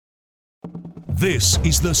This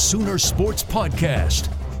is the Sooner Sports Podcast,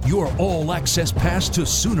 your all-access pass to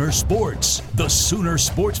Sooner Sports. The Sooner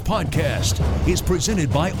Sports Podcast is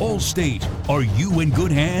presented by Allstate. Are you in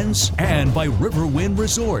good hands? And by Riverwind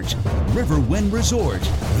Resort. Riverwind Resort,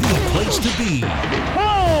 the place to be.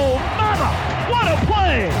 Oh, mama! What a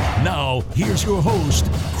play! Now, here's your host,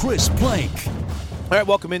 Chris Plank. All right,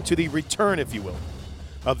 welcome into the return, if you will,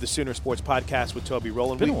 of the Sooner Sports Podcast with Toby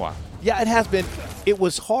Rowland. Been a while. Yeah, it has been. It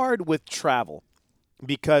was hard with travel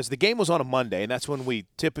because the game was on a Monday, and that's when we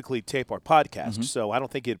typically tape our podcast. Mm-hmm. So I don't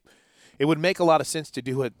think it would make a lot of sense to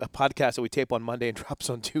do a podcast that we tape on Monday and drops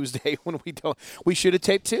on Tuesday when we don't. We should have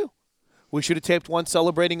taped two. We should have taped one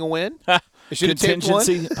celebrating a win. We should have taped one.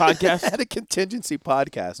 Contingency podcast? Had a contingency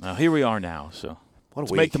podcast. Now, here we are now, so What a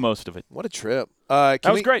let's week. make the most of it. What a trip. That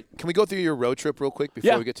was great. Can we go through your road trip real quick before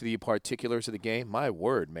Yeah. we get to the particulars of the game? My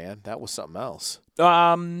word, man, that was something else.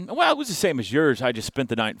 Well, it was the same as yours. I just spent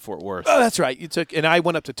the night in Fort Worth. Oh, that's right. And I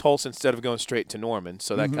went up to Tulsa instead of going straight to Norman,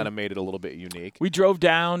 so that kind of made it a little bit unique. We drove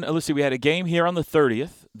down. Let's see, we had a game here on the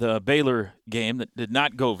 30th, the Baylor game that did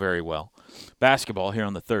not go very well, basketball here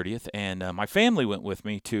on the 30th, and my family went with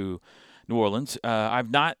me to New Orleans.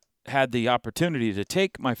 I've not had the opportunity to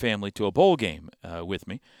take my family to a bowl game with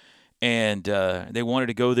me, and they wanted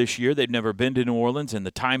to go this year. They'd never been to New Orleans, and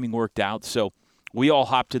the timing worked out, so we all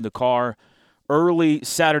hopped in the car early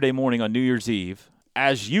Saturday morning on New Year's Eve,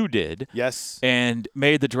 as you did. Yes. And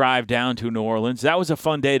made the drive down to New Orleans. That was a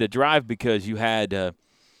fun day to drive because you had a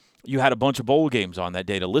bunch of bowl games on that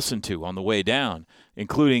day to listen to on the way down,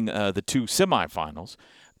 including the two semifinals.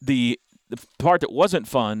 The part that wasn't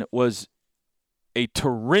fun was a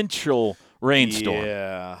torrential rainstorm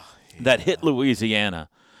that hit Louisiana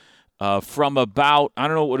from about, I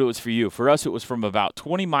don't know what it was for you. For us, it was from about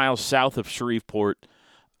 20 miles south of Shreveport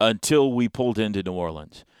until we pulled into New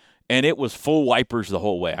Orleans. And it was full wipers the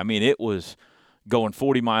whole way. I mean, it was going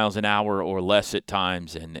 40 miles an hour or less at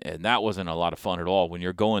times, and that wasn't a lot of fun at all when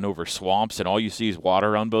you're going over swamps and all you see is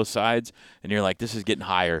water on both sides, and you're like, this is getting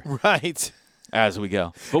higher Right. as we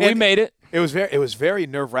go. But we made it. It was very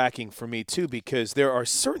nerve-wracking for me, too, because there are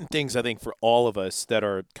certain things, I think, for all of us that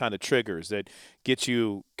are kind of triggers that get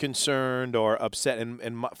you concerned or upset.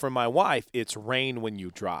 And for my wife, it's rain when you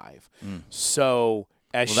drive. So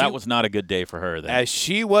That was not a good day for her then. as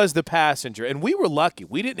she was the passenger, and we were lucky.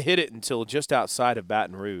 We didn't hit it until just outside of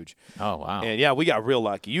Baton Rouge. Oh, wow. And, yeah, we got real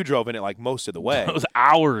lucky. You drove in it like most of the way. It was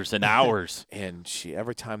hours and hours. And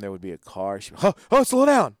every time there would be a car, she would, oh, slow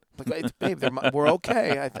down. Like, babe, we're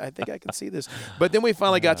okay. I think I can see this. But then we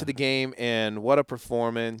finally got to the game, and what a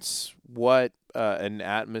performance. What an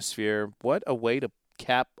atmosphere. What a way to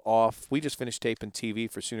cap off. We just finished taping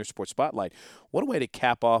TV for Sooner Sports Spotlight. What a way to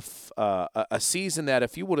cap off a season that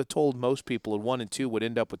if you would have told most people at 1-2 would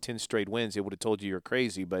end up with 10 straight wins, it would have told you you're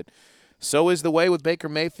crazy. But so is the way with Baker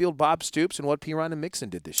Mayfield, Bob Stoops, and what Perine and Mixon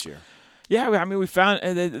did this year. Yeah, I mean,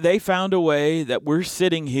 they found a way that we're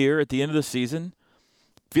sitting here at the end of the season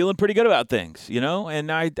feeling pretty good about things, and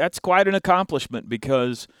that's quite an accomplishment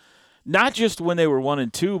because not just when they were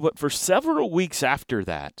 1-2, but for several weeks after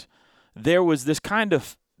that, there was this kind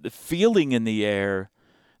of feeling in the air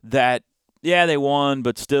that, yeah, they won,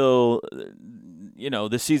 but still,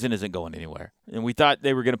 this season isn't going anywhere. And we thought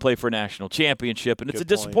they were going to play for a national championship, and it's a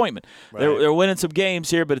disappointment. Right. They're winning some games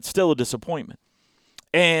here, but it's still a disappointment.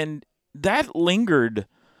 And that lingered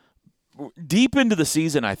deep into the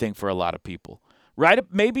season, I think, for a lot of people. Right,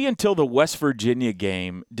 maybe until the West Virginia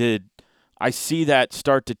game did I see that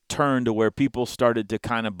start to turn to where people started to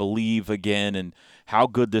kind of believe again and how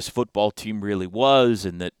good this football team really was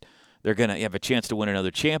and that they're going to have a chance to win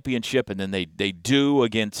another championship, and then they do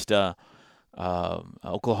against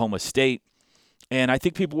Oklahoma State. And I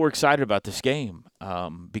think people were excited about this game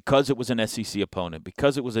because it was an SEC opponent,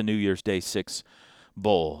 because it was a New Year's Day 6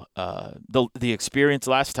 bowl. The experience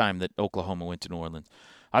last time that Oklahoma went to New Orleans.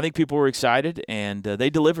 I think people were excited, and they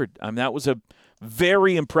delivered. I mean, that was a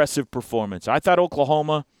very impressive performance. I thought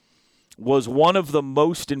Oklahoma was one of the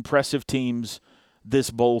most impressive teams this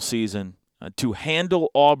bowl season. To handle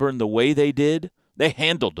Auburn the way they did, they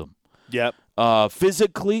handled them. Yep.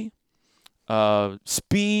 Physically,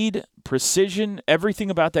 speed, precision, everything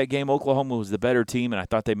about that game, Oklahoma was the better team, and I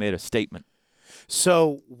thought they made a statement.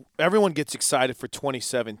 So everyone gets excited for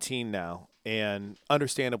 2017 now, and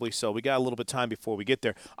understandably so. We got a little bit of time before we get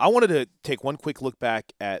there. I wanted to take one quick look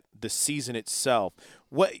back at the season itself.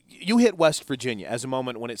 What you hit West Virginia as a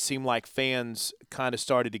moment when it seemed like fans kind of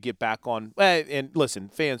started to get back on. And listen,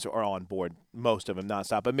 fans are on board, most of them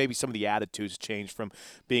nonstop, but maybe some of the attitudes changed from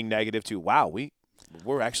being negative to, wow, we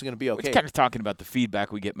we're actually going to be okay. It's kind of talking about the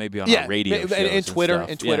feedback we get maybe on our radio shows and Twitter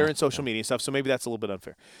stuff. and social media stuff. So maybe that's a little bit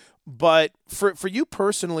unfair. But for you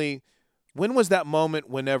personally, when was that moment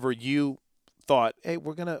whenever you thought, hey,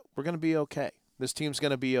 we're gonna be okay. This team's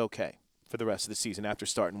gonna be okay for the rest of the season after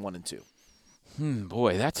starting 1 and 2?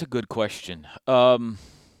 Boy, that's a good question. I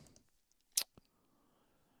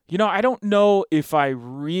don't know if I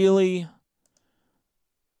really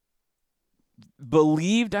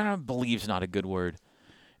believed. I don't know, believe's not a good word.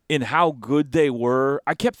 In how good they were,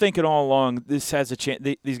 I kept thinking all along, this has a chance.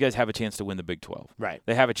 These guys have a chance to win the Big 12. Right.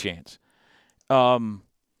 They have a chance.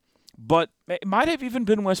 But it might have even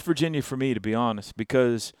been West Virginia for me, to be honest,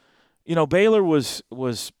 because Baylor was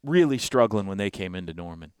really struggling when they came into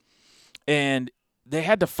Norman, and they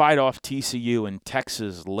had to fight off TCU and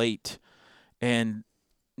Texas late, and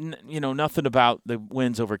nothing about the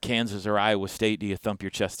wins over Kansas or Iowa State do you thump your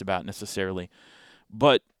chest about necessarily,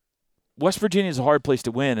 but West Virginia is a hard place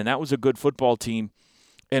to win, and that was a good football team.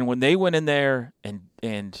 And when they went in there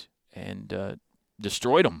and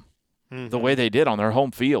destroyed them the way they did on their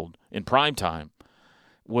home field in prime time,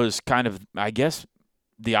 was kind of, I guess,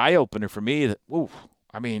 the eye opener for me. That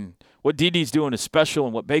what DD's doing is special,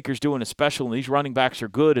 and what Baker's doing is special, and these running backs are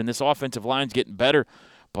good, and this offensive line's getting better.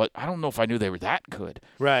 But I don't know if I knew they were that good.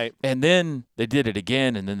 Right. And then they did it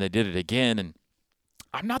again, and then they did it again, and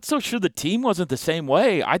I'm not so sure the team wasn't the same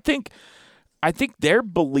way. I think their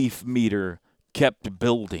belief meter kept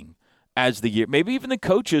building as the year, maybe even the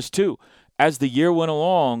coaches too, as the year went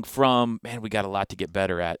along, from, man, we got a lot to get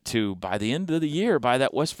better at, to by the end of the year, by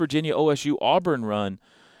that West Virginia, OSU, Auburn run,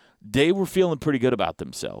 they were feeling pretty good about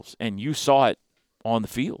themselves, and you saw it on the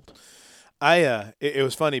field. It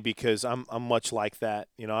was funny because I'm much like that.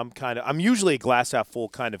 I'm usually a glass half full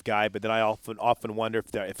kind of guy, but then I often wonder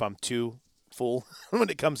if I'm too full when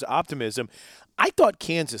it comes to optimism. I thought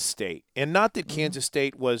Kansas State, and not that Kansas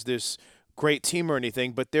State was this great team or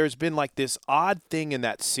anything, but there's been like this odd thing in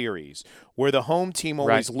that series where the home team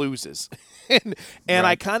always loses. and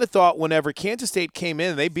I kind of thought whenever Kansas State came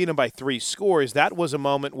in and they beat them by 3 scores, that was a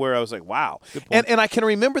moment where I was like, wow. And I can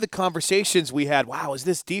remember the conversations we had, wow, is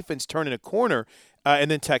this defense turning a corner? And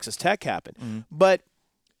then Texas Tech happened. Mm-hmm. But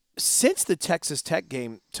since the Texas Tech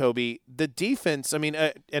game, Toby, the defense, and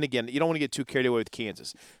again, you don't want to get too carried away with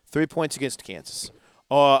Kansas. 3 points against Kansas.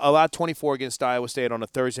 Allowed 24 against Iowa State on a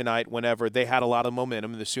Thursday night whenever they had a lot of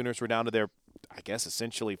momentum. The Sooners were down to their, I guess,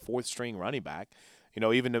 essentially 4th-string running back.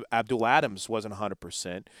 Even Abdul Adams wasn't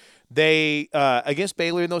 100%. They, against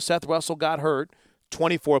Baylor, though Seth Russell got hurt,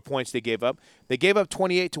 24 points they gave up. They gave up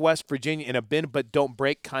 28 to West Virginia in a bend but don't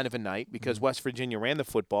break kind of a night because West Virginia ran the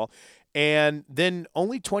football. And then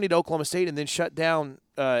only 20 to Oklahoma State, and then shut down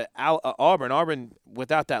Auburn. Auburn,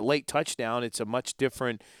 without that late touchdown, it's a much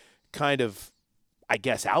different kind of, I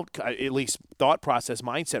guess, at least thought process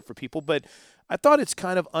mindset for people. But I thought it's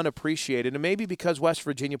kind of unappreciated. And maybe because West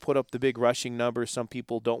Virginia put up the big rushing numbers, some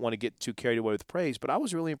people don't want to get too carried away with praise. But I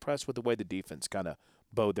was really impressed with the way the defense kind of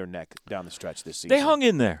bowed their neck down the stretch this season. They hung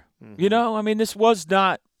in there. Mm-hmm. This was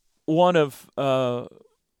not one of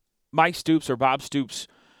Mike Stoops or Bob Stoops'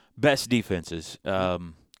 best defenses. The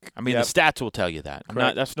stats will tell you that.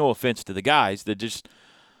 That's no offense to the guys. That just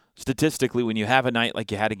statistically, when you have a night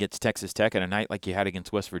like you had against Texas Tech and a night like you had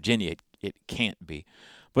against West Virginia, it can't be.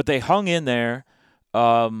 But they hung in there.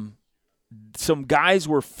 Some guys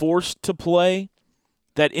were forced to play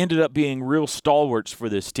that ended up being real stalwarts for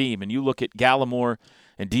this team. And you look at Gallimore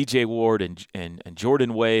and DJ Ward and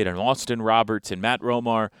Jordan Wade and Austin Roberts and Matt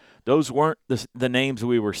Romar. Those weren't the names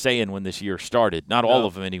we were saying when this year started. Not all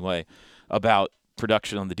of them anyway, about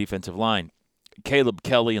production on the defensive line. Caleb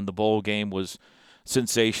Kelly in the bowl game was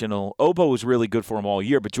sensational. Obo was really good for him all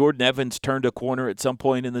year, but Jordan Evans turned a corner at some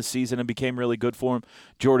point in the season and became really good for him.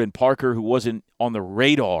 Jordan Parker, who wasn't on the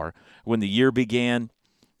radar when the year began,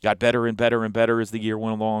 got better and better and better as the year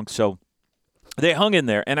went along. So they hung in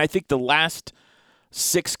there, and I think the last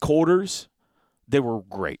 6 quarters, they were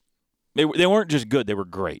great. They weren't just good, they were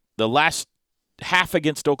great. The last half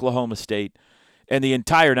against Oklahoma State and the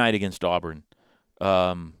entire night against Auburn,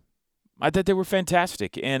 I thought they were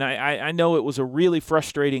fantastic. And I know it was a really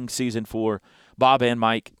frustrating season for Bob and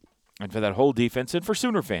Mike and for that whole defense and for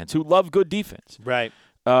Sooner fans who love good defense. Right.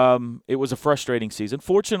 It was a frustrating season.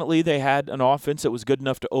 Fortunately, they had an offense that was good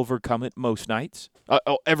enough to overcome it most nights,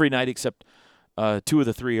 every night except 2 of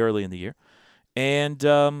the 3 early in the year. And,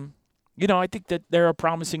 I think that there are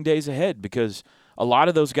promising days ahead because a lot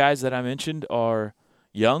of those guys that I mentioned are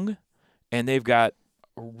young, and they've got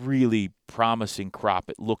a really promising crop,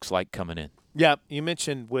 it looks like, coming in. Yeah, you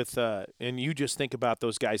mentioned and you just think about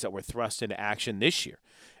those guys that were thrust into action this year.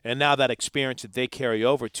 And now that experience that they carry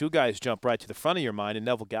over, two guys jump right to the front of your mind, and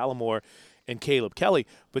Neville Gallimore and Caleb Kelly.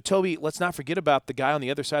 But, Toby, let's not forget about the guy on the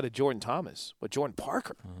other side of Jordan Thomas. What Jordan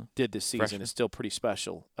Parker did this season Freshman. is still pretty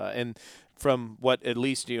special. And from what at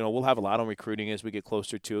least, we'll have a lot on recruiting as we get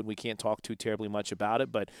closer to it. We can't talk too terribly much about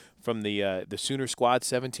it. But from the Sooner Squad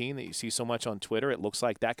 17 that you see so much on Twitter, it looks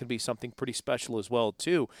like that could be something pretty special as well,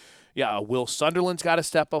 too. Yeah, Will Sunderland's got to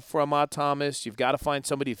step up for Ahmad Thomas. You've got to find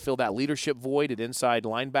somebody to fill that leadership void at inside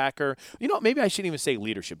linebacker. Maybe I shouldn't even say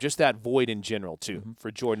leadership, just that void in general, too,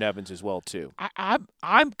 for Jordan Evans as well, too.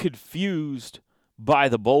 I'm confused by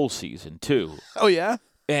the bowl season, too. Oh, yeah?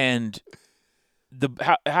 And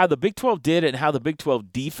how the Big 12 did and how the Big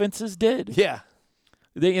 12 defenses did. Yeah.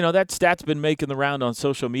 That stat's been making the round on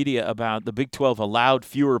social media about the Big 12 allowed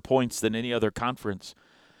fewer points than any other conference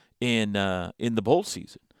in the bowl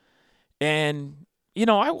season. And,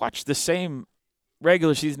 I watched the same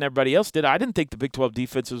regular season everybody else did. I didn't think the Big 12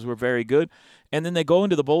 defenses were very good. And then they go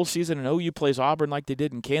into the bowl season, and OU plays Auburn like they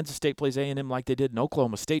did, and Kansas State plays A&M like they did, and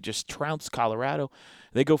Oklahoma State just trounced Colorado.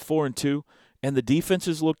 They go 4-2, and the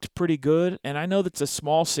defenses looked pretty good. And I know that's a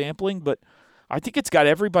small sampling, but I think it's got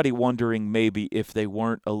everybody wondering maybe if they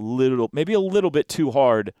weren't a little bit too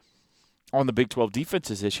hard on the Big 12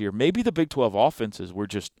 defenses this year. Maybe the Big 12 offenses were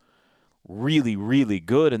just really, really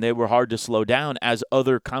good, and they were hard to slow down, as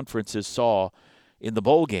other conferences saw in the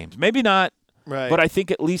bowl games. Maybe not, right. But I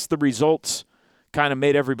think at least the results kind of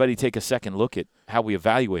made everybody take a second look at how we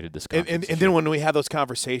evaluated this conference. And then when we have those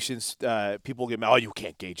conversations, people get mad, you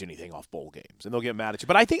can't gauge anything off bowl games, and they'll get mad at you.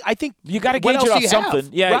 But I think you got to gauge it off something.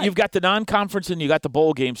 Yeah, right. You've got the non-conference and you got the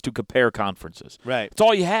bowl games to compare conferences. Right. It's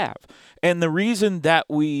all you have. And the reason that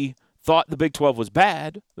we thought the Big 12 was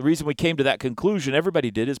bad, the reason we came to that conclusion, everybody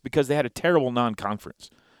did, is because they had a terrible non-conference.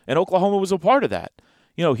 And Oklahoma was a part of that.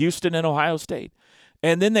 Houston and Ohio State.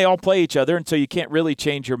 And then they all play each other, and so you can't really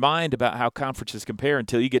change your mind about how conferences compare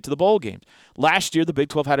until you get to the bowl games. Last year, the Big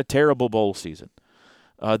 12 had a terrible bowl season.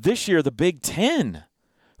 This year, the Big 10,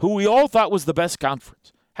 who we all thought was the best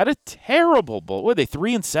conference, had a terrible bowl. Were they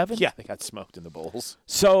 3-7? Yeah, they got smoked in the bowls.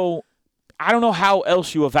 So I don't know how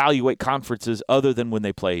else you evaluate conferences other than when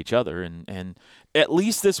they play each other, and at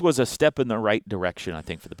least this was a step in the right direction, I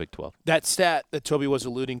think, for the Big 12. That stat that Toby was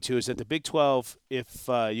alluding to is that the Big 12, if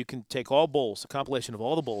you can take all bowls, a compilation of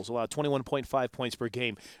all the bowls, allowed 21.5 points per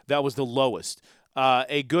game. That was the lowest.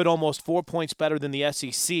 A good almost 4 points better than the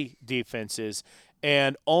SEC defenses,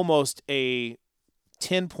 and almost a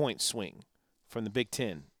 10-point swing from the Big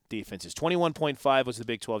 10 defenses. 21.5 was the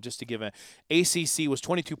Big 12, just to give ACC was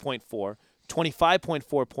 22.4.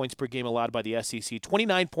 25.4 points per game allowed by the SEC,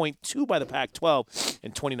 29.2 by the Pac-12,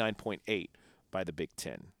 and 29.8 by the Big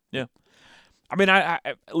Ten. Yeah. I mean, I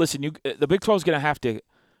listen, the Big 12 is going to have to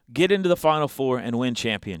get into the Final Four and win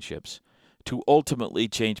championships to ultimately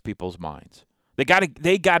change people's minds. They got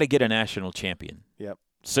to get a national champion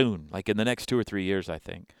soon, like in the next 2 or 3 years, I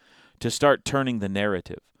think, to start turning the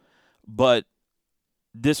narrative. But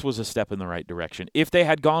this was a step in the right direction. If they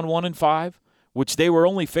had gone 1-5, which they were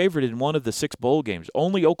only favored in one of the 6 bowl games.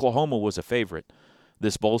 Only Oklahoma was a favorite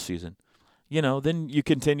this bowl season. Then you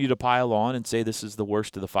continue to pile on and say this is the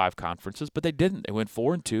worst of the 5 conferences, but they didn't. They went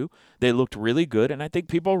 4-2. They looked really good, and I think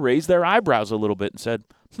people raised their eyebrows a little bit and said,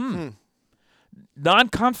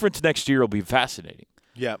 non-conference next year will be fascinating.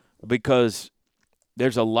 Yeah. Because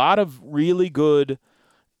there's a lot of really good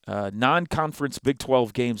non-conference Big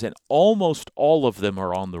 12 games, and almost all of them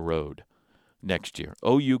are on the road next year.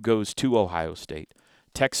 OU goes to Ohio State.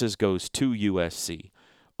 Texas goes to USC.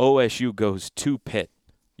 OSU goes to Pitt.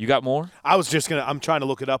 You got more? I'm trying to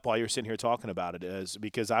look it up while you're sitting here talking about it,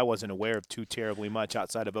 because I wasn't aware of too terribly much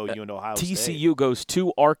outside of OU and Ohio State. TCU goes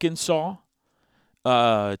to Arkansas.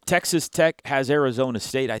 Texas Tech has Arizona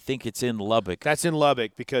State. I think it's in Lubbock. That's in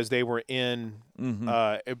Lubbock because they were in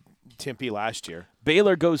Tempe last year.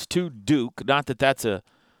 Baylor goes to Duke. Not that that's a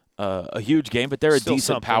huge game, but they're Still a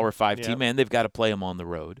decent something. Power 5 team, and they've got to play them on the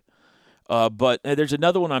road. But there's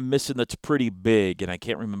another one I'm missing that's pretty big, and I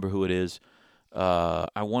can't remember who it is.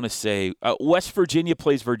 I want to say West Virginia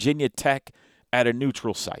plays Virginia Tech at a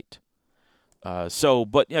neutral site.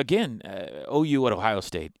 But again, OU at Ohio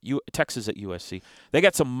State, Texas at USC. They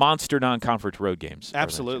got some monster non-conference road games.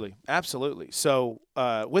 Absolutely. So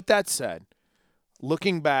with that said,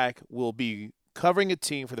 looking back, we'll be covering a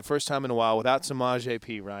team for the first time in a while without Samaje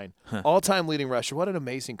P. Ryan. All-time leading rusher. What an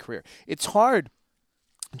amazing career. It's hard.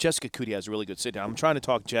 Jessica Cootie has a really good sit-down. I'm trying to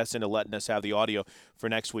talk Jess into letting us have the audio for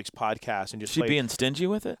next week's podcast. And just She being stingy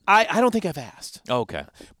with it? I don't think I've asked. Okay.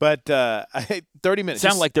 But 30 minutes.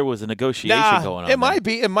 Sound like there was a negotiation going on. It might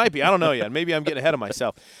be. I don't know yet. Maybe I'm getting ahead of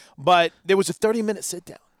myself. But there was a 30-minute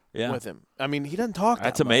sit-down. with him. I mean, he doesn't talk that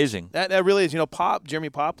That's much. amazing. That really is. Jeremy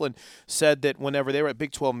Poplin said that whenever they were at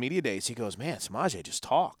Big 12 Media Days, he goes, man, Samaje just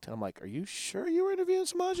talked. And I'm like, are you sure you were interviewing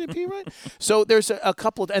Samaje Perine? So there's a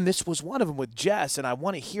couple of, and this was one of them with Jess, and I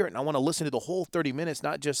want to hear it, and I want to listen to the whole 30 minutes,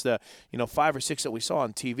 not just the 5 or 6 that we saw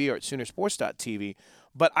on TV or at Soonersports.tv.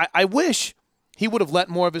 But I wish he would have let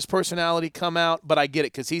more of his personality come out, but I get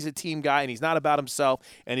it because he's a team guy and he's not about himself,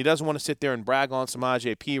 and he doesn't want to sit there and brag on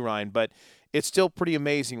Samaje Perine. But it's still pretty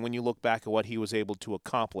amazing when you look back at what he was able to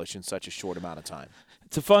accomplish in such a short amount of time.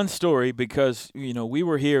 It's a fun story because, we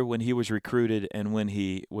were here when he was recruited and when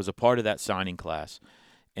he was a part of that signing class,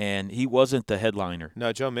 and he wasn't the headliner.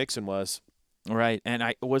 No, Joe Mixon was. Right, and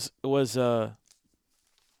it was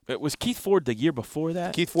Keith Ford the year before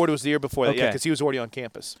that? Keith Ford was the year before that, Okay. yeah, because he was already on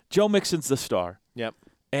campus. Joe Mixon's the star. Yep.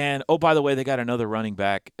 And, oh, by the way, they got another running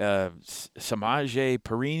back, Samaje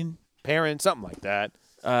Perine. Parent, something like that.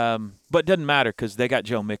 But it doesn't matter because they got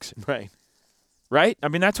Joe Mixon. Right. Right? I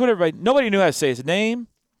mean, that's what nobody knew how to say his name.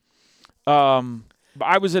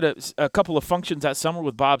 I was at a couple of functions that summer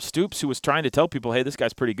with Bob Stoops, who was trying to tell people, hey, this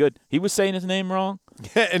guy's pretty good. He was saying his name wrong.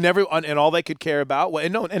 and all they could care about,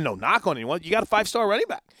 and no knock on anyone, you got a 5-star running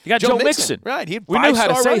back. You got Joe Mixon. Right. We knew how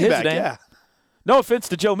to say his back. name. Yeah. No offense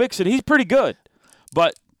to Joe Mixon. He's pretty good.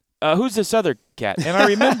 But who's this other cat? And I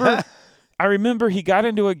remember he got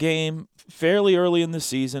into a game fairly early in the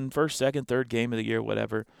season, first, second, third game of the year,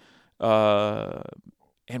 whatever, and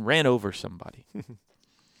ran over somebody.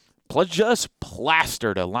 Just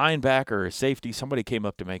plastered a linebacker or a safety. Somebody came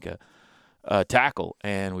up to make a tackle,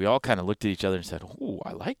 and we all kind of looked at each other and said, "Ooh,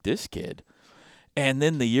 I like this kid." And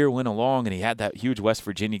then the year went along, and he had that huge West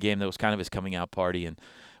Virginia game that was kind of his coming out party.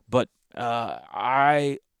 But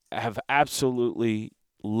I have absolutely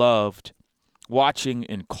loved watching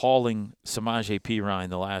and calling Samaje Perine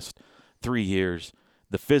the last 3 years,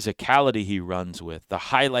 the physicality he runs with, the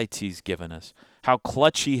highlights he's given us, how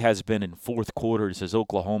clutch he has been in fourth quarters as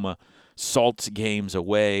Oklahoma salts games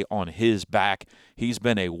away on his back. He's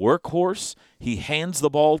been a workhorse. He hands the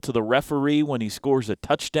ball to the referee when he scores a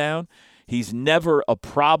touchdown. He's never a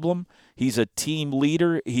problem. He's a team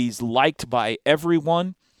leader. He's liked by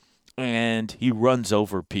everyone, and he runs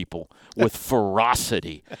over people with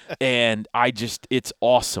ferocity. And it's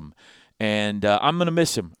awesome. And I'm going to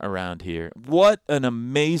miss him around here. What an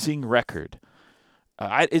amazing record.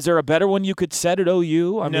 Is there a better one you could set at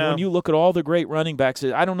OU? I mean, when you look at all the great running backs,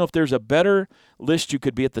 I don't know if there's a better list you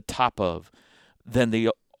could be at the top of than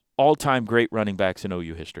the all-time great running backs in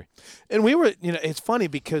OU history. And we were, it's funny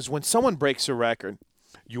because when someone breaks a record,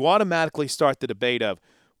 you automatically start the debate of,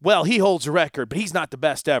 well, he holds a record, but he's not the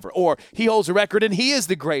best ever. Or he holds a record and he is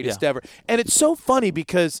the greatest ever. And it's so funny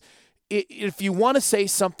because if you want to say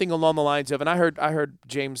something along the lines of, and I heard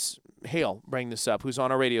James Hale bring this up, who's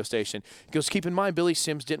on our radio station. He goes, keep in mind, Billy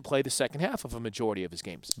Sims didn't play the second half of a majority of his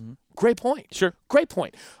games. Mm-hmm. Great point. Sure. Great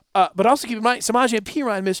point. But also keep in mind, Samaje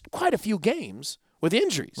Perine missed quite a few games with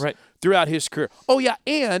injuries throughout his career. Oh, yeah,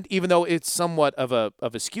 and even though it's somewhat of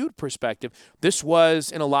a skewed perspective, this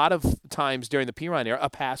was, in a lot of times during the Perine era, a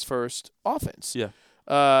pass-first offense. Yeah.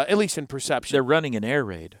 At least in perception. They're running an air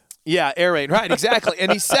raid. Yeah, air raid, right, exactly.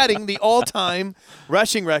 And he's setting the all-time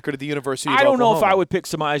rushing record at the University of Oklahoma. I don't know if I would pick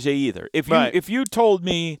Samaje either. If you told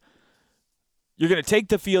me you're going to take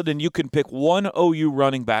the field and you can pick one OU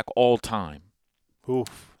running back all time,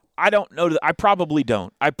 oof. I don't know. I probably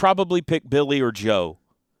don't. I'd probably pick Billy or Joe.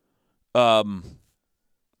 But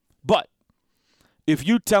if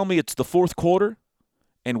you tell me it's the fourth quarter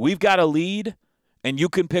and we've got a lead and you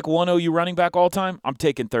can pick one OU running back all time, I'm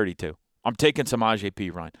taking 32. I'm taking Samaje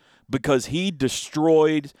Perine because he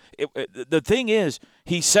destroyed – the thing is,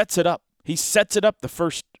 he sets it up. He sets it up the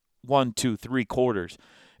first 1, 2, 3 quarters.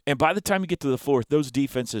 And by the time you get to the fourth, those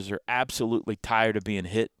defenses are absolutely tired of being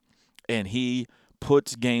hit, and he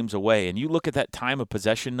puts games away. And you look at that time of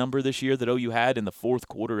possession number this year that OU had in the fourth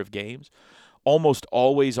quarter of games, almost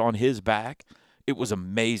always on his back. It was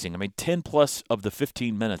amazing. I mean, 10-plus of the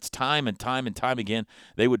 15 minutes, time and time and time again,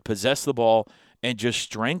 they would possess the ball and just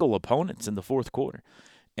strangle opponents in the fourth quarter.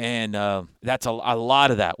 And that's a lot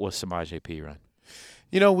of that was Samaje Perine.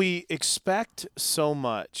 We expect so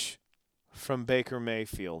much from Baker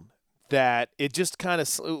Mayfield that it just kind of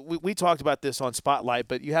 – we talked about this on Spotlight,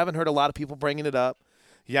 but you haven't heard a lot of people bringing it up.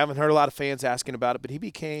 You haven't heard a lot of fans asking about it, but he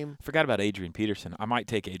became – Forgot about Adrian Peterson. I might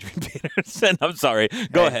take Adrian Peterson. I'm sorry.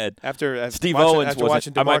 Go ahead. After Steve Owens after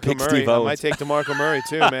watching I might DeMarco pick Murray, Steve Owens. I might take DeMarco Murray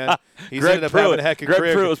too, man. He's Greg ended up Pruitt. having a heck of a Greg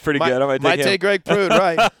career. Pruitt was pretty good. I might take him. Greg Pruitt,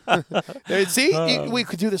 right. See, we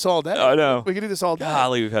could do this all day. I know. We could do this all day.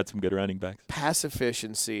 Golly, we've had some good running backs. Pass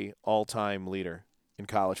efficiency all-time leader in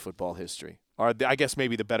college football history. or I guess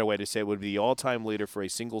maybe the better way to say it would be the all-time leader for a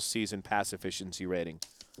single-season pass efficiency rating.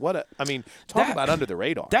 Talk about under the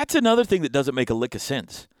radar. That's another thing that doesn't make a lick of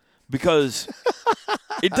sense because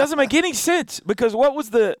it doesn't make any sense. Because what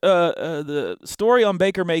was the story on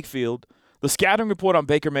Baker Mayfield? The scouting report on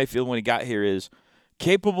Baker Mayfield when he got here is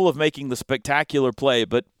capable of making the spectacular play,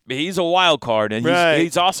 but he's a wild card, and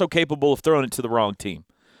he's also capable of throwing it to the wrong team.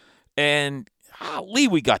 And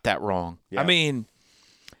we got that wrong. Yeah. I mean,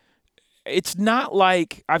 it's not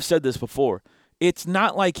like – I've said this before. It's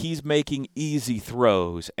not like he's making easy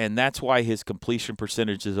throws, and that's why his completion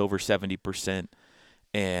percentage is over 70%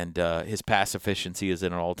 and his pass efficiency is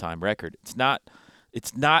at an all-time record. It's not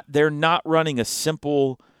 – they're not running a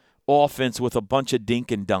simple offense with a bunch of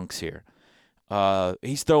dink and dunks here.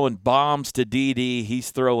 He's throwing bombs to DD.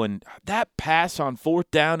 He's throwing – that pass on 4th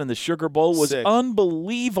down in the Sugar Bowl was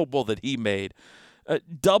unbelievable that he made.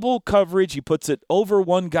 Double coverage. He puts it over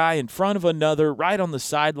one guy in front of another, right on the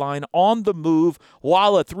sideline, on the move,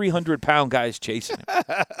 while a 300-pound guy is chasing him.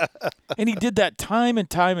 And he did that time and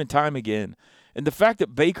time and time again. And the fact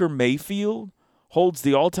that Baker Mayfield holds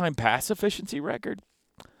the all-time pass efficiency record,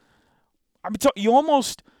 you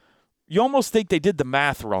almost think they did the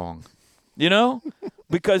math wrong. You know,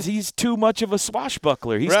 because he's too much of a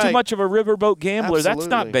swashbuckler. He's too much of a riverboat gambler. Absolutely. That's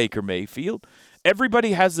not Baker Mayfield.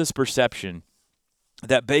 Everybody has this perception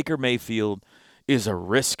that Baker Mayfield is a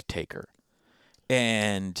risk taker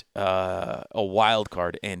and a wild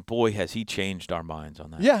card. And, boy, has he changed our minds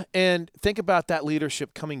on that. Yeah, and think about that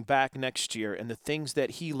leadership coming back next year and the things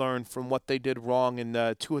that he learned from what they did wrong in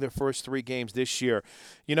 2 of their first 3 games this year.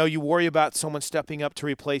 You know, you worry about someone stepping up to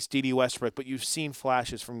replace D.D. Westbrook, but you've seen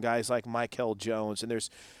flashes from guys like Michael Jones. And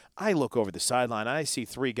I look over the sideline, I see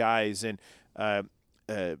 3 guys in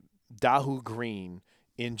Dahu Green,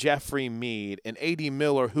 in Jeffrey Mead, and A.D.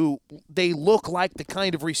 Miller, who they look like the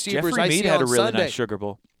kind of receivers Jeffrey I Mead see had on a really Sunday. nice Sugar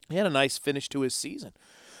Bowl. He had a nice finish to his season.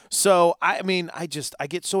 So, I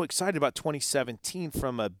get so excited about 2017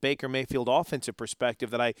 from a Baker Mayfield offensive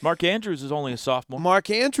perspective that Mark Andrews is only a sophomore.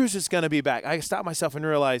 Mark Andrews is going to be back. I stopped myself and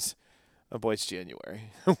realized, oh, boy, it's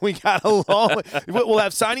January. We got a long – we'll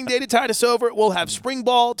have signing day to tide us over. We'll have spring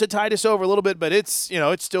ball to tide us over a little bit, but it's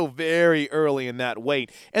still very early in that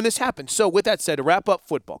wait. And this happened. So, with that said, to wrap up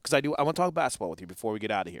football, because I want to talk basketball with you before we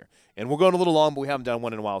get out of here. And we're going a little long, but we haven't done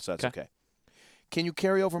one in a while, so that's okay. Can you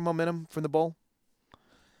carry over momentum from the bowl?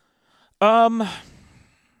 We kind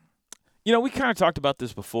of talked about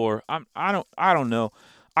this before. I don't know.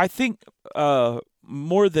 I think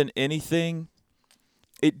more than anything,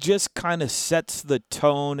 it just kind of sets the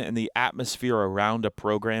tone and the atmosphere around a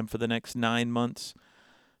program for the next 9 months.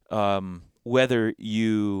 Whether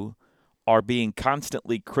you are being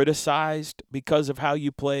constantly criticized because of how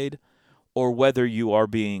you played, or whether you are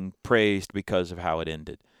being praised because of how it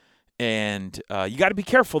ended. And you got to be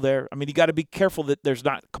careful there. I mean, you got to be careful that there's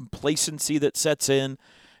not complacency that sets in,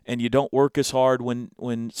 and you don't work as hard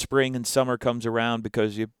when spring and summer comes around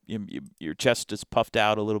because your chest is puffed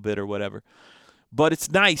out a little bit or whatever. But it's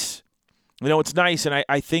nice. It's nice, and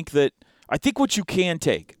I think what you can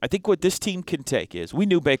take, I think what this team can take is, we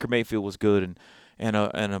knew Baker Mayfield was good and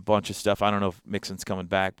a bunch of stuff. I don't know if Mixon's coming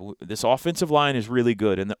back, but this offensive line is really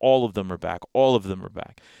good, and all of them are back. All of them are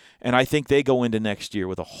back. And I think they go into next year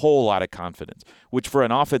with a whole lot of confidence, which for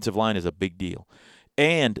an offensive line is a big deal.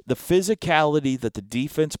 And the physicality that the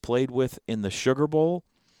defense played with in the Sugar Bowl,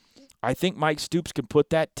 I think Mike Stoops can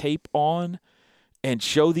put that tape on and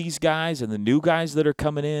show these guys and the new guys that are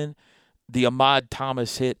coming in the Ahmad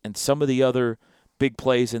Thomas hit and some of the other big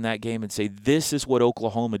plays in that game and say, this is what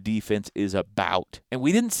Oklahoma defense is about. And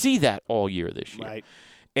we didn't see that all year this year. Right.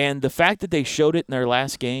 And the fact that they showed it in their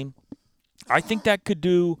last game, I think that could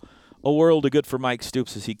do a world of good for Mike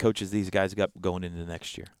Stoops as he coaches these guys going into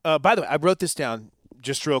next year. By the way, I wrote this down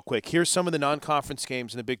just real quick. Here's some of the non-conference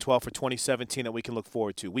games in the Big 12 for 2017 that we can look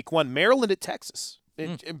forward to. Week 1, Maryland at Texas.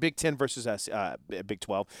 In Big 10 versus Big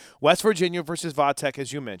 12. West Virginia versus Va-Tech,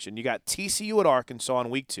 as you mentioned. You got TCU at Arkansas in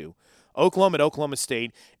Week 2. Oklahoma at Oklahoma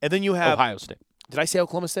State. And then you have Ohio State. Did I say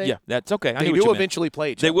Oklahoma State? Yeah, that's okay. They will eventually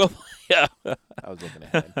play each other. They will. Yeah. I was looking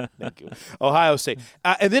ahead. Thank you. Ohio State.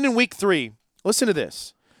 And then in Week 3, listen to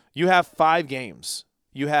this. You have 5 games.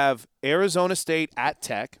 You have Arizona State at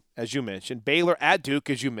Tech, as you mentioned. Baylor at Duke,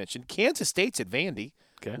 as you mentioned. Kansas State's at Vandy,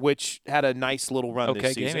 which had a nice little run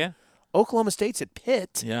this season. Game, yeah. Oklahoma State's at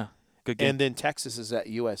Pitt. Yeah, good game. And then Texas is at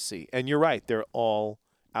USC. And you're right. They're all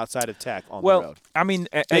outside of Tech on the road. Well, I mean,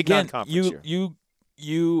 again,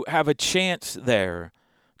 you have a chance there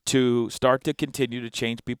to start to continue to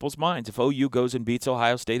change people's minds. If OU goes and beats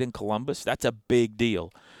Ohio State in Columbus, that's a big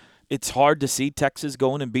deal. it's hard to see Texas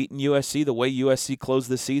going and beating USC the way USC closed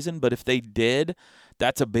the season, but if they did,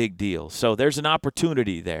 that's a big deal. So there's an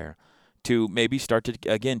opportunity there to maybe start to,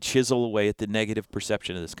 again, chisel away at the negative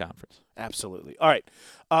perception of this conference. Absolutely. All right.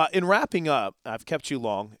 In wrapping up, I've kept you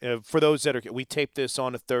long. For those that we taped this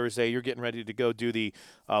on a Thursday. You're getting ready to go do the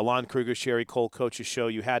Lon Kruger, Sherry Cole Coaches Show.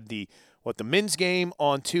 You had the men's game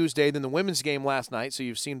on Tuesday, then the women's game last night. So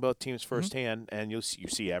you've seen both teams firsthand, and you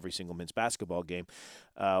see every single men's basketball game.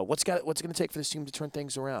 What's it going to take for this team to turn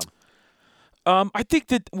things around? I think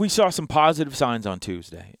that we saw some positive signs on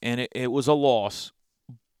Tuesday, and it was a loss.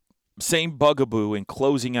 Same bugaboo in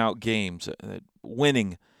closing out games,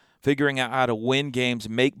 winning, figuring out how to win games,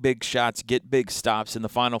 make big shots, get big stops in the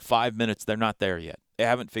final 5 minutes. They're not there yet. They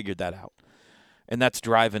haven't figured that out. And that's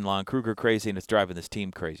driving Lon Kruger crazy, and it's driving this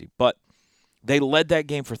team crazy. But they led that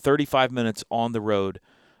game for 35 minutes on the road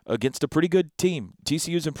against a pretty good team.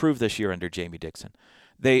 TCU's improved this year under Jamie Dixon.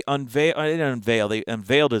 They unveiled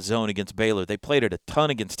a zone against Baylor. They played it a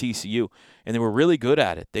ton against TCU, and they were really good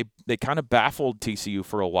at it. They kind of baffled TCU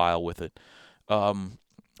for a while with it.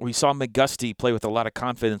 We saw McGusty play with a lot of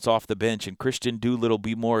confidence off the bench, and Christian Doolittle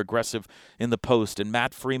be more aggressive in the post, and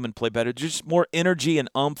Matt Freeman play better. Just more energy and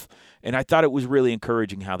oomph, and I thought it was really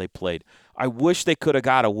encouraging how they played. I wish they could have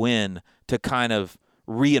got a win to kind of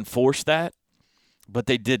reinforce that, but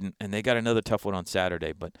they didn't, and they got another tough one on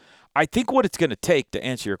Saturday. But I think what it's going to take to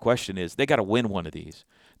answer your question is they got to win one of these.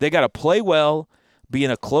 They got to play well, be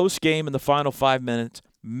in a close game in the final 5 minutes,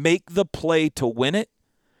 make the play to win it,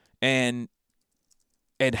 and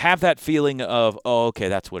have that feeling of, oh, okay,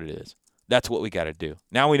 that's what it is. That's what we got to do.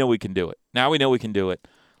 Now we know we can do it.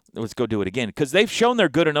 Let's go do it again. Because they've shown they're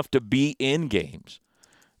good enough to be in games,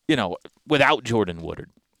 without Jordan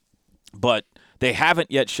Woodard. But they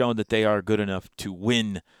haven't yet shown that they are good enough to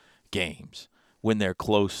win games when they're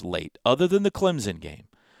close late. Other than the Clemson game,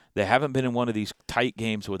 they haven't been in one of these tight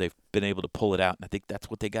games where they've been able to pull it out, and I think that's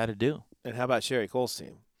what they got to do. And how about Sherry Cole's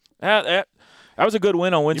team? That was a good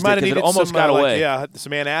win on Wednesday because it almost got away.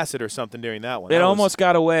 Some antacid or something during that one. It almost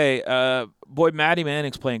got away. Maddie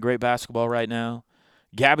Manning's playing great basketball right now.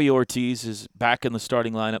 Gabby Ortiz is back in the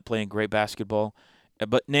starting lineup playing great basketball.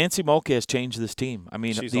 But Nancy Mulcahy has changed this team. I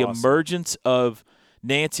mean, She's the awesome. Emergence of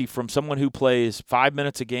Nancy from someone who plays 5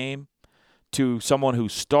 minutes a game to someone who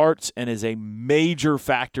starts and is a major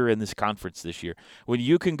factor in this conference this year. When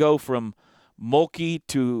you can go from Mulcahy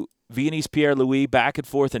to Viennese Pierre-Louis back and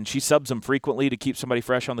forth, and she subs them frequently to keep somebody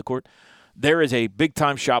fresh on the court, there is a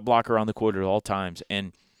big-time shot blocker on the court at all times,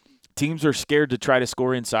 and teams are scared to try to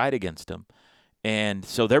score inside against them. And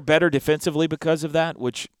so they're better defensively because of that,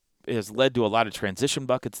 which has led to a lot of transition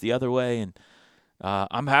buckets the other way, and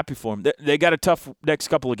I'm happy for them. They got a tough next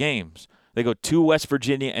couple of games. They go to West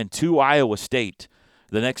Virginia and to Iowa State.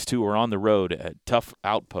 The next two are on the road at tough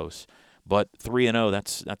outposts. But 3-0,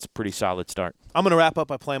 that's a pretty solid start. I'm going to wrap up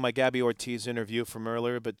by playing my Gabby Ortiz interview from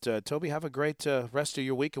earlier. But, Toby, have a great rest of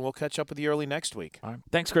your week, and we'll catch up with you early next week. All right.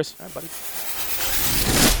 Thanks, Chris. All right, buddy.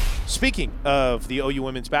 Speaking of the OU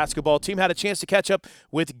women's basketball team, had a chance to catch up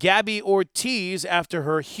with Gabby Ortiz after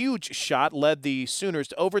her huge shot led the Sooners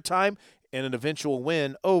to overtime and an eventual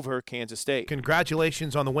win over Kansas State.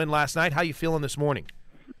 Congratulations on the win last night. How you feeling this morning?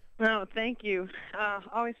 Oh, thank you.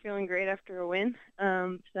 Always feeling great after a win.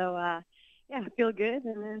 I feel good,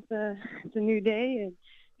 and it's a new day and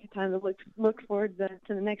time to look forward to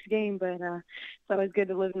the next game. But it's always good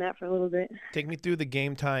to live in that for a little bit. Take me through the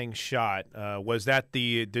game-tying shot. Was that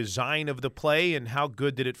the design of the play, and how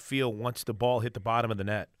good did it feel once the ball hit the bottom of the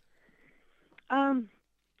net?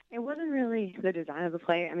 It wasn't really the design of the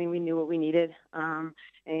play. I mean, we knew what we needed, and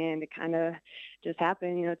it kind of just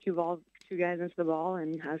happened. Two guys into the ball,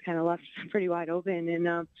 and I was kind of left pretty wide open. And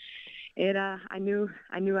I knew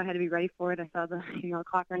I had to be ready for it. I saw the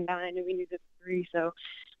clock run down. I knew we needed 3, so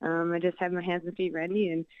I just had my hands and feet ready,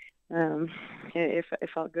 and it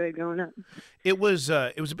felt good going up. It was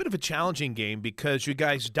a bit of a challenging game because you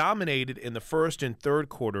guys dominated in the first and third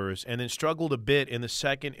quarters, and then struggled a bit in the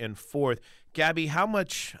second and fourth. Gabby, how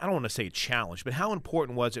much, I don't want to say challenge, but how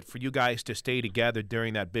important was it for you guys to stay together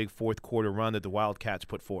during that big fourth quarter run that the Wildcats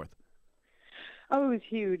put forth? Oh, it was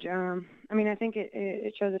huge. I think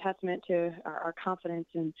it shows a testament to our confidence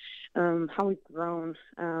and how we've grown.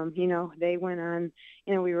 They went on,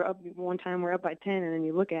 we were up one time, we're up by 10, and then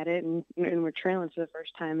you look at it and we're trailing for the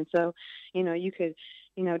first time. And so, you could,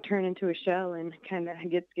 turn into a shell and kind of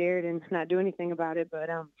get scared and not do anything about it. But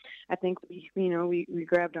I think we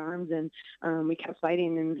grabbed arms and we kept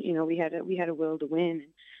fighting, and we had a will to win.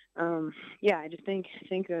 yeah, I just think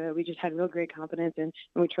we just had real great confidence and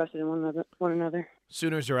we trusted in one another.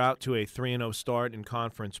 Sooners are out to a 3-0 start in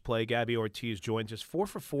conference play. Gabby Ortiz joins us 4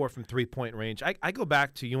 for 4 from three-point range. I go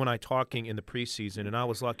back to you and I talking in the preseason, and I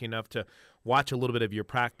was lucky enough to watch a little bit of your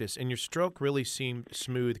practice, and your stroke really seemed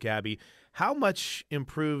smooth, Gabby. How much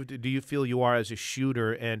improved do you feel you are as a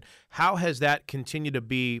shooter, and how has that continued to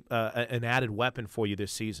be an added weapon for you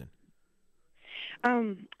this season?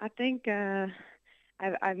 I think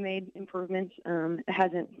I've made improvements. It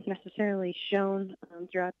hasn't necessarily shown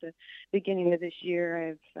throughout the beginning of this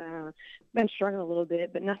year. I've been struggling a little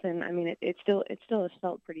bit, but nothing. I mean, it still has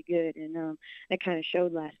felt pretty good, and it kind of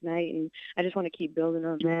showed last night. And I just want to keep building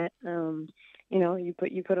on that. You know, you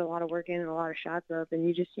put a lot of work in and a lot of shots up, and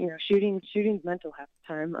you just, you know, shooting's mental half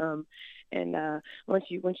the time. And once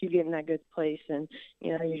you get in that good place, and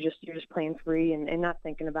you know you're just playing free and not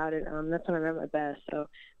thinking about it, that's when I'm at my best. So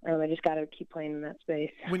I just got to keep playing in that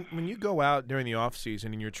space. When you go out during the off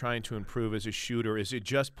season and you're trying to improve as a shooter, is it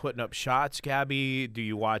just putting up shots, Gabby? Do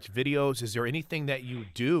you watch videos? Is there anything that you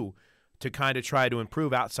do to kind of try to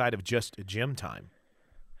improve outside of just gym time?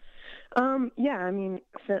 Yeah, I mean,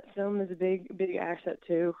 film is a big asset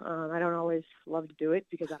too. I don't always love to do it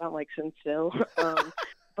because I don't like sitting still.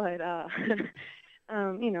 But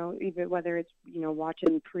you know, even whether it's, you know,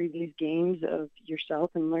 watching previous games of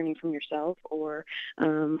yourself and learning from yourself, or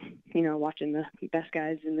you know, watching the best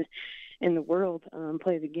guys in the world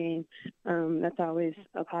play the game, that's always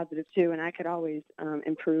a positive too. And I could always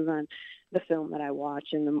improve on the film that I watch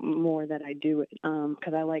and the more that I do it,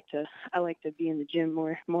 because I like to be in the gym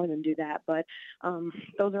more than do that. But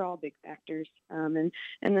those are all big factors. And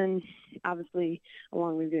then obviously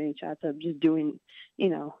along with getting shots up, just doing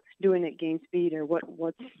it game speed, or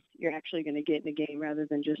what you're actually going to get in a game rather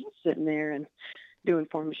than just sitting there and doing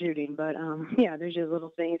form shooting. But yeah, there's just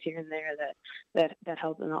little things here and there that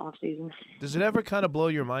help in the off season. Does it ever kind of blow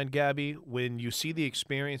your mind, Gabby, when you see the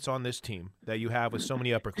experience on this team that you have with so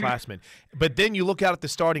many upperclassmen, but then you look out at the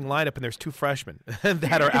starting lineup and there's two freshmen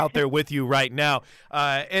that are out there with you right now,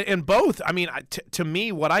 and both, I mean, to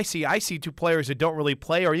me, what I see two players that don't really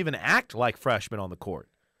play or even act like freshmen on the court.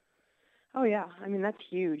 Oh yeah, I mean that's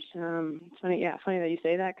huge. It's funny, funny that you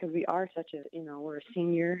say that, because we are such a, you know, we're a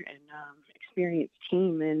senior and experienced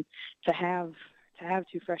team, and to have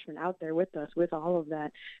two freshmen out there with us, with all of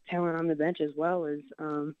that talent on the bench as well, is,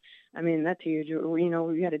 I mean, that's huge. You know,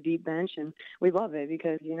 we had a deep bench, and we love it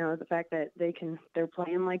because, you know, the fact that they're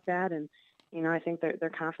playing like that, and you know, I think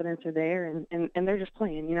their confidence are there, and they're just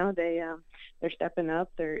playing. You know, they're stepping up,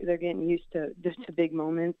 they're getting used to big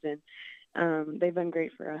moments, and they've been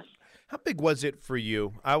great for us. How big was it for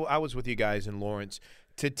you? I was with you guys in Lawrence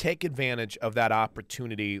to take advantage of that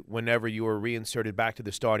opportunity whenever you were reinserted back to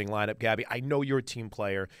the starting lineup. Gabby, I know you're a team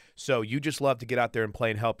player, so you just love to get out there and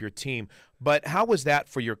play and help your team. But how was that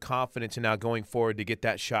for your confidence and now going forward to get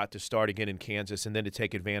that shot to start again in Kansas and then to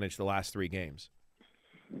take advantage the last 3 games?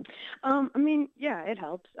 I mean, yeah, it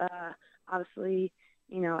helps. Obviously,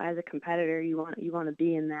 you know, as a competitor, you want to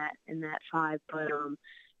be in that 5, but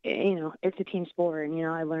you know, it's a team sport, and you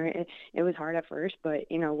know, I learned it was hard at first, but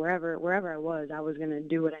you know, wherever I was going to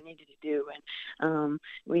do what I needed to do, and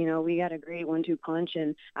you know, we got a great 1-2 punch,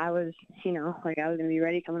 and I was, you know, like I was going to be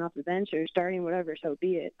ready coming off the bench or starting, whatever, so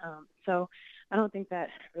be it. So I don't think that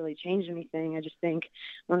really changed anything. I just think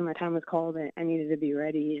when my time was called, I needed to be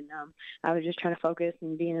ready, and I was just trying to focus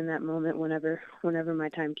and being in that moment whenever my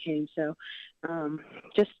time came. So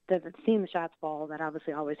just seeing the shots fall, that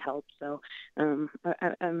obviously always helps. So I'm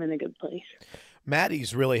in a good place.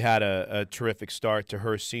 Maddie's really had a terrific start to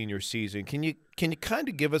her senior season. Can you kind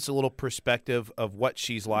of give us a little perspective of what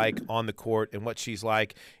she's like on the court and what she's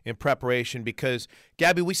like in preparation? Because,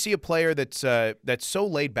 Gabby, we see a player that's so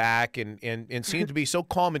laid back and seems to be so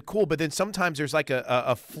calm and cool, but then sometimes there's like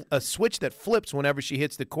a switch that flips whenever she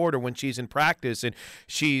hits the court or when she's in practice, and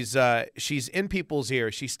she's in people's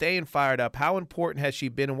ears. She's staying fired up. How important has she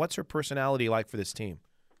been, and what's her personality like for this team?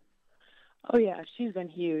 Oh, yeah, she's been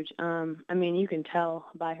huge. I mean, you can tell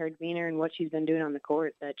by her demeanor and what she's been doing on the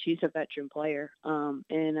court that she's a veteran player.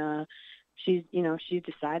 And she's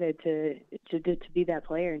decided to be that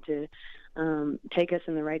player and to take us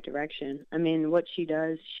in the right direction. I mean, what she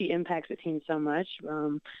does, she impacts the team so much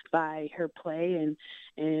by her play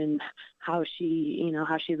and how she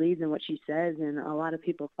leads and what she says, and a lot of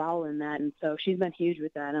people follow in that. And so she's been huge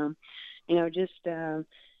with that.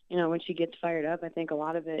 when she gets fired up, I think a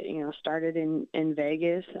lot of it, started in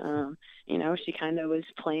Vegas. She kind of was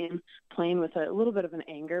playing with a little bit of an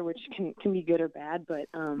anger, which can be good or bad, but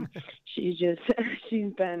she's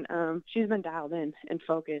been dialed in and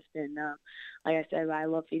focused. And like I said, I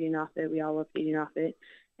love feeding off it. We all love feeding off it.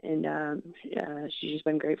 And she's just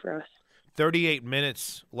been great for us. 38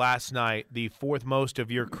 minutes last night, the fourth most of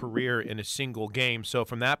your career in a single game. So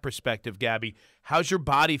from that perspective, Gabby, how's your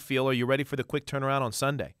body feel? Are you ready for the quick turnaround on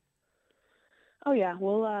Sunday? Oh yeah,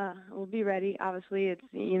 we'll be ready. Obviously, it's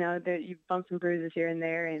you bump some bruises here and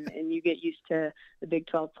there, and you get used to the Big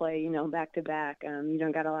 12 play, back to back. You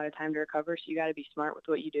don't got a lot of time to recover, so you got to be smart with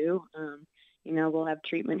what you do. We'll have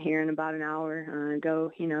treatment here in about an hour.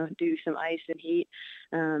 Go, do some ice and heat,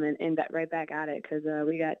 and right back at it because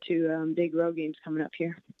we got two big road games coming up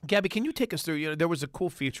here. Gabby, can you take us through? There was a cool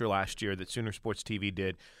feature last year that Sooner Sports TV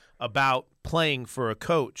did about playing for a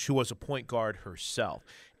coach who was a point guard herself.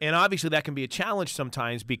 And obviously that can be a challenge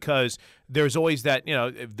sometimes because there's always that,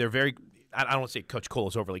 they're very – I don't want to say Coach Cole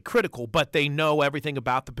is overly critical, but they know everything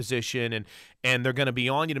about the position and they're going to be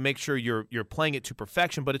on you to make sure you're playing it to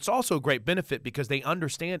perfection. But it's also a great benefit because they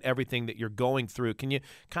understand everything that you're going through. Can you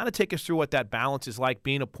kind of take us through what that balance is like,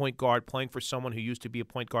 being a point guard, playing for someone who used to be a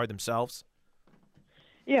point guard themselves?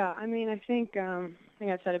 Yeah, I think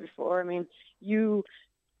I've said it before.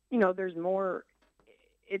 There's more.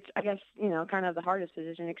 It's, I guess, kind of the hardest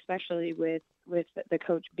position, especially with the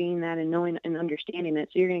coach being that and knowing and understanding it.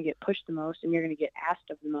 So you're going to get pushed the most and you're going to get asked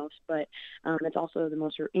of the most, but it's also the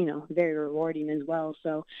most, very rewarding as well.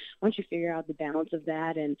 So once you figure out the balance of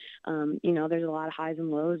that and, there's a lot of highs and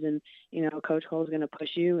lows and, Coach Cole's going to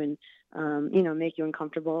push you and, make you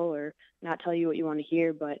uncomfortable or not tell you what you want to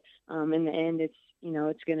hear. But in the end, it's,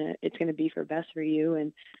 it's going to be for best for you.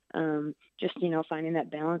 And just, finding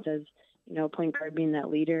that balance as, point guard, being that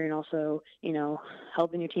leader and also,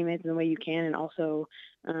 helping your teammates in the way you can and also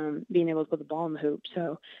being able to put the ball in the hoop.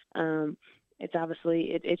 So it's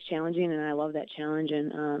obviously it's challenging and I love that challenge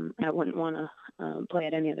and I wouldn't want to play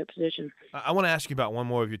at any other position. I want to ask you about one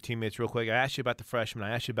more of your teammates real quick. I asked you about the freshman.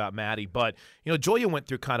 I asked you about Maddie, but, Joya went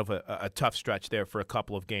through kind of a tough stretch there for a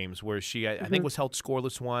couple of games where she, I think, was held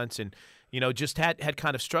scoreless once and, just had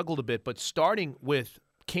kind of struggled a bit. But starting with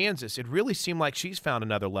Kansas, it really seemed like she's found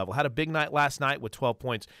another level. Had a big night last night with 12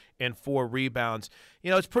 points and 4 rebounds.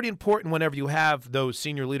 It's pretty important whenever you have those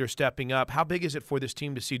senior leaders stepping up. How big is it for this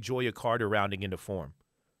team to see Joya Carter rounding into form?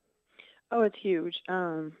 Oh, it's huge.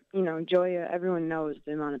 Joya, everyone knows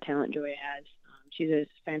the amount of talent Joya has. She's a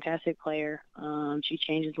fantastic player. She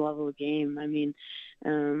changes the level of the game.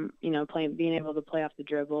 Being able to play off the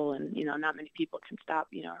dribble and, not many people can stop,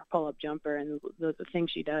 her pull-up jumper and the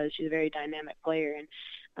things she does. She's a very dynamic player.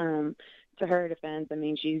 And to her defense,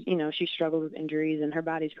 she's, she struggled with injuries and her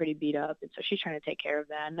body's pretty beat up. And so she's trying to take care of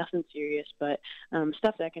that. Nothing serious, but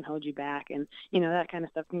stuff that can hold you back. And, that kind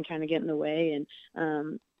of stuff can kind of get in the way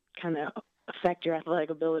and kind of affect your athletic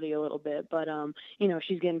ability a little bit, but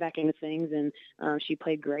she's getting back into things and she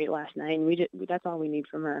played great last night and that's all we need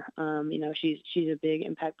from her. She's a big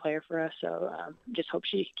impact player for us, so just hope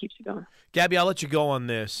she keeps it going. Gabby, I'll let you go on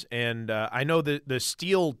this, and I know that the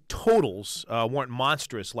steal totals weren't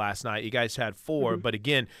monstrous last night. You guys had 4, but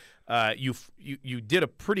again, you did a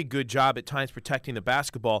pretty good job at times protecting the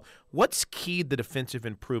basketball. What's keyed the defensive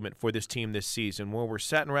improvement for this team this season? Well, we're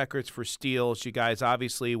setting records for steals. You guys,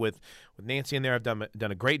 obviously, with Nancy in there, have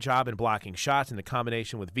done a great job in blocking shots in the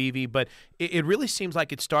combination with Vivi. But it really seems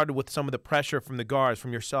like it started with some of the pressure from the guards,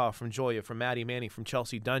 from yourself, from Joya, from Maddie Manning, from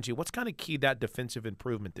Chelsea Dungy. What's kind of keyed that defensive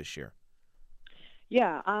improvement this year?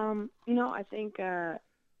 Yeah, I think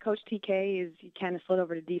Coach TK he kind of slid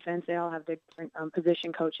over to defense. They all have different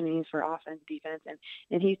position coaching needs for offense, defense,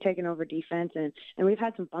 and he's taken over defense, and we've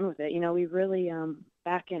had some fun with it. We really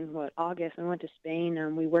back in August, I went to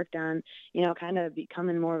Spain. We worked on kind of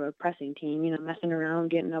becoming more of a pressing team. Messing around,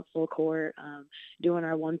 getting up full court, doing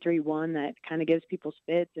our 1-3-1 that kind of gives people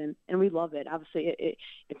spits, and we love it. Obviously,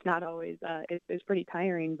 it's not always it's pretty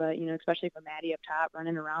tiring, but especially for Maddie up top,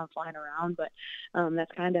 running around, flying around. But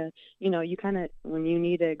that's kind of you kind of when you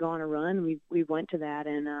need to go on a run, we went to that,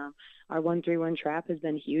 and our 1-3-1 trap has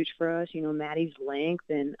been huge for us. Maddie's length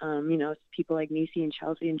and people like Nisi and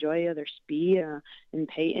Chelsea and Joya, their speed and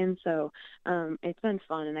Peyton. So it's been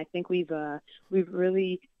fun, and I think we've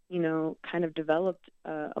really kind of developed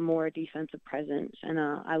a more defensive presence, and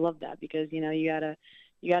I love that because you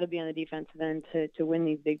gotta be on the defensive end to win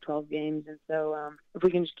these Big 12 games, and so if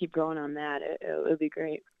we can just keep growing on that, it'll be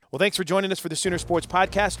great. Well, thanks for joining us for the Sooner Sports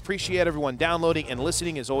Podcast. Appreciate everyone downloading and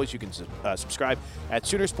listening. As always, you can subscribe at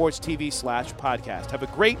SoonerSportsTV/podcast. Have a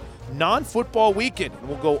great non-football weekend, and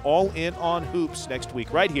we'll go all in on hoops next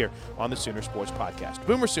week right here on the Sooner Sports Podcast.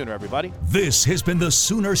 Boomer Sooner, everybody. This has been the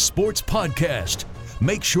Sooner Sports Podcast.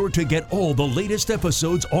 Make sure to get all the latest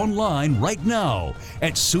episodes online right now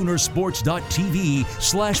at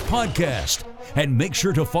Soonersports.tv/podcast. And make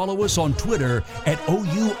sure to follow us on Twitter at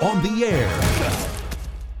OU On The Air.